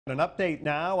An update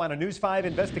now on a News 5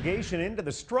 investigation into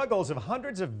the struggles of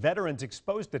hundreds of veterans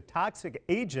exposed to toxic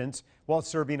agents while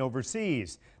serving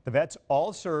overseas. The vets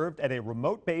all served at a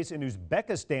remote base in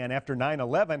Uzbekistan after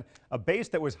 9/11, a base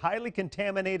that was highly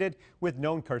contaminated with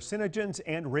known carcinogens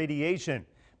and radiation.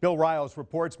 Bill Riles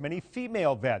reports many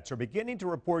female vets are beginning to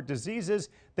report diseases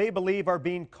they believe are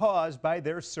being caused by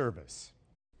their service.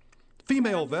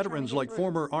 Female veterans like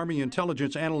former Army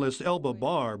intelligence analyst Elba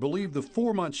Barr believe the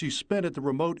 4 months she spent at the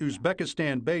remote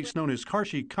Uzbekistan base known as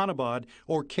Karshi Kanabad,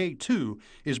 or K2,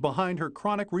 is behind her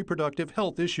chronic reproductive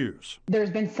health issues.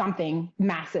 There's been something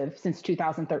massive since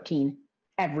 2013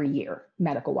 every year,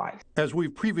 medical-wise. As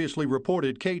we've previously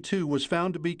reported, K2 was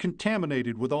found to be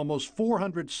contaminated with almost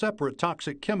 400 separate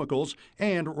toxic chemicals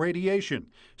and radiation.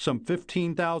 Some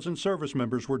 15,000 service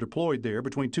members were deployed there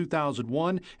between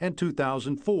 2001 and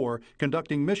 2004,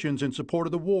 conducting missions in support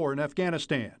of the war in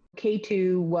Afghanistan.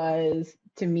 K2 was,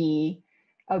 to me,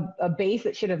 a base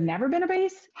that should have never been a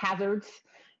base. Hazards,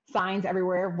 signs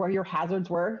everywhere where your hazards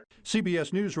were.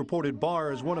 CBS News reported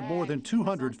Barr is one of more than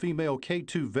 200 female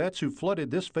K2 vets who flooded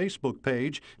this Facebook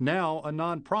page, now a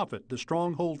nonprofit, the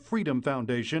Stronghold Freedom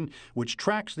Foundation, which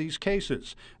tracks these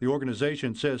cases. The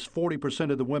organization says 40%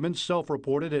 of the women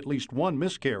self-reported at least one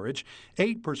miscarriage,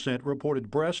 8% reported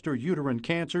breast or uterine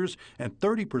cancers, and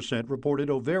 30%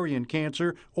 reported ovarian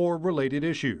cancer or related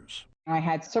issues. I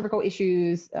had cervical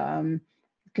issues,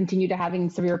 continued to having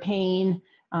severe pain,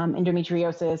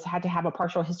 endometriosis, had to have a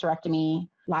partial hysterectomy.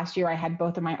 Last year, I had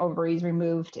both of my ovaries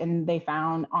removed, and they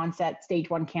found onset stage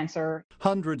 1 cancer.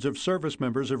 Hundreds of service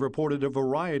members have reported a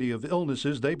variety of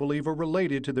illnesses they believe are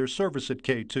related to their service at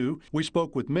K2. We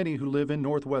spoke with many who live in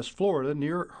Northwest Florida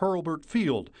near Hurlburt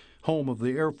Field, home of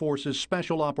the Air Force's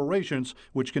Special Operations,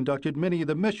 which conducted many of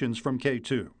the missions from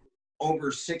K2.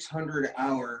 Over 600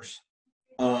 hours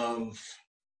of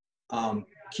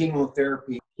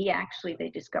chemotherapy.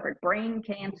 They discovered brain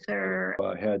cancer.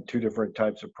 I had 2 different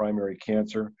types of primary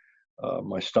cancer.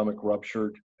 My stomach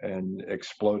ruptured and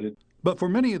exploded. But for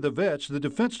many of the vets, the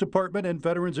Defense Department and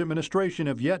Veterans Administration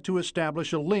have yet to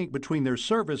establish a link between their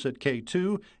service at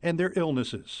K2 and their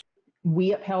illnesses.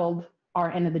 We upheld our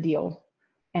end of the deal,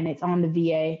 and it's on the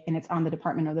VA and it's on the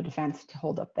Department of the Defense to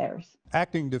hold up theirs.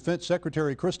 Acting Defense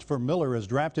Secretary Christopher Miller has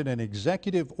drafted an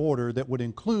executive order that would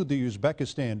include the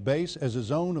Uzbekistan base as a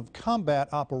zone of combat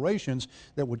operations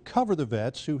that would cover the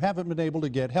vets who haven't been able to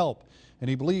get help. And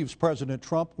he believes President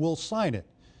Trump will sign it.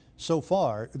 So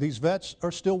far, these vets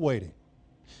are still waiting.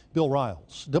 Bill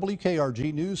Riles,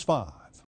 WKRG News 5.